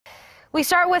We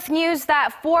start with news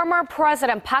that former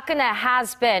President Park Geun-hye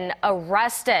has been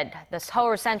arrested. The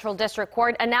Seoul Central District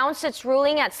Court announced its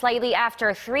ruling at slightly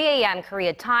after 3 a.m.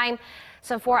 Korea time.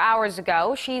 Some 4 hours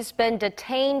ago, she's been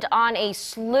detained on a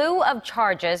slew of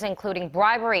charges, including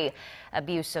bribery,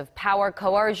 abuse of power,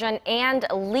 coercion, and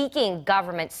leaking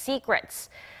government secrets.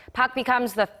 Park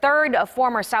becomes the third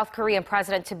former South Korean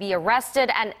president to be arrested,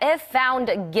 and if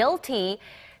found guilty,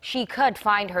 she could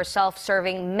find herself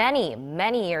serving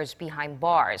many years behind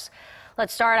bars.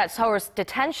 Let's start at Seoul's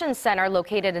Detention Center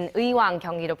located in Uiwang,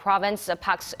 Gyeonggi-do Province,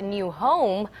 Park's new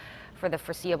home for the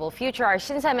foreseeable future. Our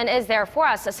Shin Se-min is there for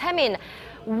us. Semin,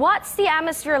 what's the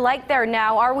atmosphere like there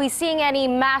now? Are we seeing any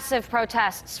massive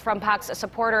protests from Park's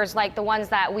supporters like the ones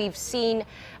that we've seen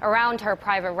around her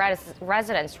private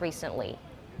residence recently?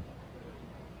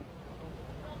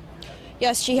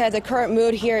 Yes, she had the current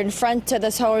mood here in front of the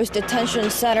Seoul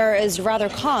Detention Center is rather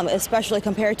calm, especially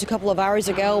compared to a couple of hours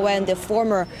ago when the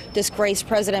former disgraced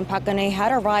President Park Geun-hye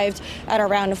had arrived at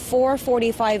around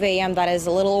 4:45 a.m. That is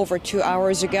a little over 2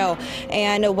 hours ago.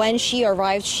 And when she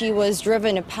arrived, she was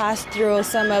driven past through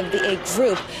some of a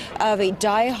group of a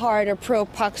die-hard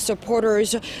pro-Park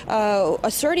supporters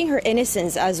asserting her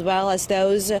innocence, as well as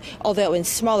those, although in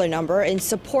smaller number, in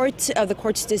support of the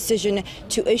court's decision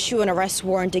to issue an arrest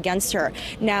warrant against her.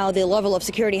 Now, the level of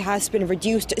security has been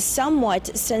reduced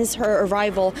somewhat since her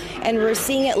arrival, and we're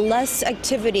seeing less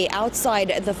activity outside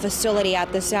the facility at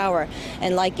this hour.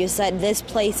 And like you said, this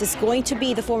place is going to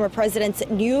be the former president's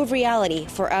new reality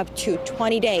for up to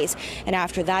 20 days. And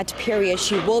after that period,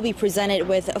 she will be presented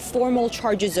with formal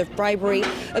charges of bribery,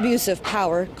 abuse of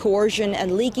power, coercion,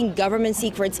 and leaking government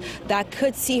secrets that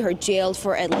could see her jailed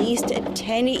for at least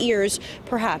 10 years,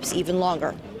 perhaps even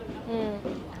longer.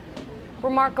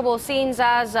 Remarkable scenes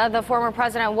as the former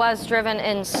president was driven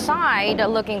inside,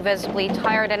 looking visibly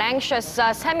tired and anxious.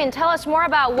 Semin, tell us more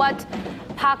about what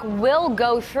Park will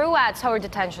go through at Seoul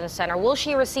Detention Center. Will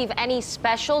she receive any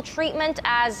special treatment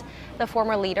as the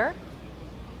former leader?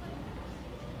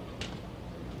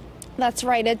 That's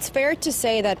right. It's fair to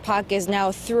say that Park is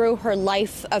now through her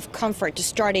life of comfort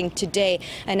starting today.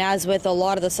 And as with a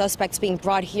lot of the suspects being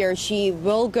brought here, she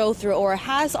will go through or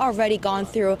has already gone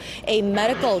through a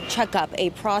medical checkup,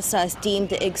 a process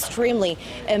deemed extremely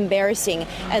embarrassing.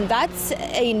 And that's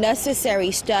a necessary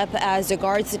step as the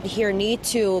guards here need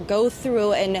to go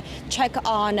through and check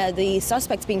on the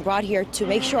suspects being brought here to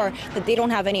make sure that they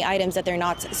don't have any items that they're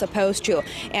not supposed to.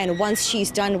 And once she's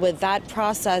done with that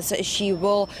process, she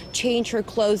will change her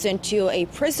clothes into a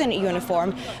prison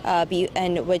uniform,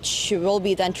 and which will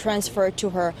be then transferred to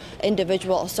her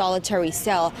individual solitary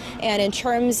cell. And in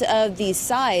terms of the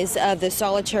size of the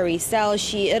solitary cell,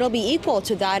 it'll be equal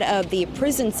to that of the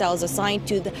prison cells assigned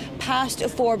to the past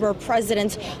former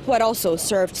presidents who had also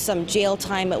served some jail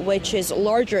time, which is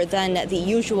larger than the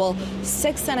usual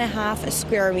 6.5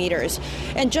 square meters.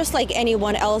 And just like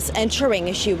anyone else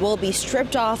entering, she will be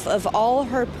stripped off of all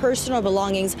her personal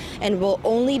belongings and will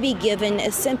only be given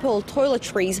simple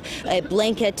toiletries, a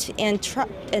blanket, and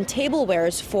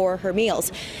tablewares for her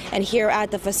meals. And here at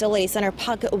the facility center,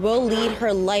 Park will lead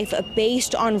her life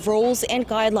based on rules and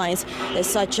guidelines,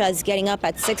 such as getting up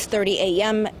at 6:30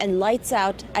 a.m. and lights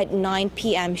out at 9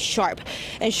 p.m. sharp.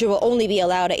 And she will only be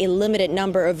allowed a limited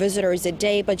number of visitors a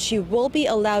day, but she will be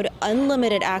allowed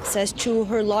unlimited access to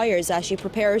her lawyers as she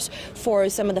prepares for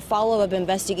some of the follow-up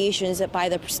investigations by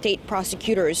the state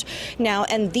prosecutors. Now,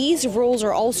 and these rules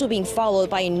are also being followed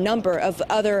by a number of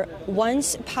other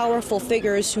once powerful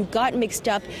figures who got mixed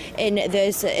up in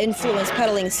this influence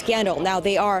peddling scandal. Now,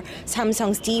 they are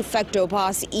Samsung's de facto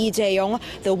boss Lee Jae-yong,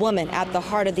 the woman at the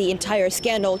heart of the entire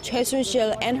scandal, Choi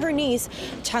Soon-sil, and her niece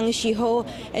Chang Si-ho,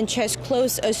 and Choi's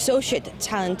close associate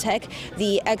Cha Eun-taek,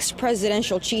 the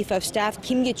ex-presidential chief of staff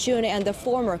Kim Ki-chun, and the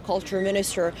former culture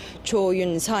minister Cho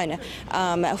Yun-sun,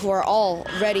 who are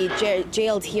already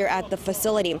jailed here at the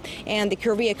facility. And the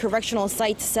Korea Correctional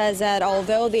Site says that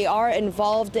although they are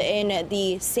involved in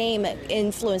the same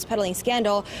influence peddling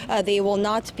scandal, they will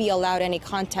not be allowed any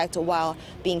contact while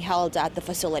being held at the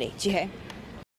facility. Ji-hye.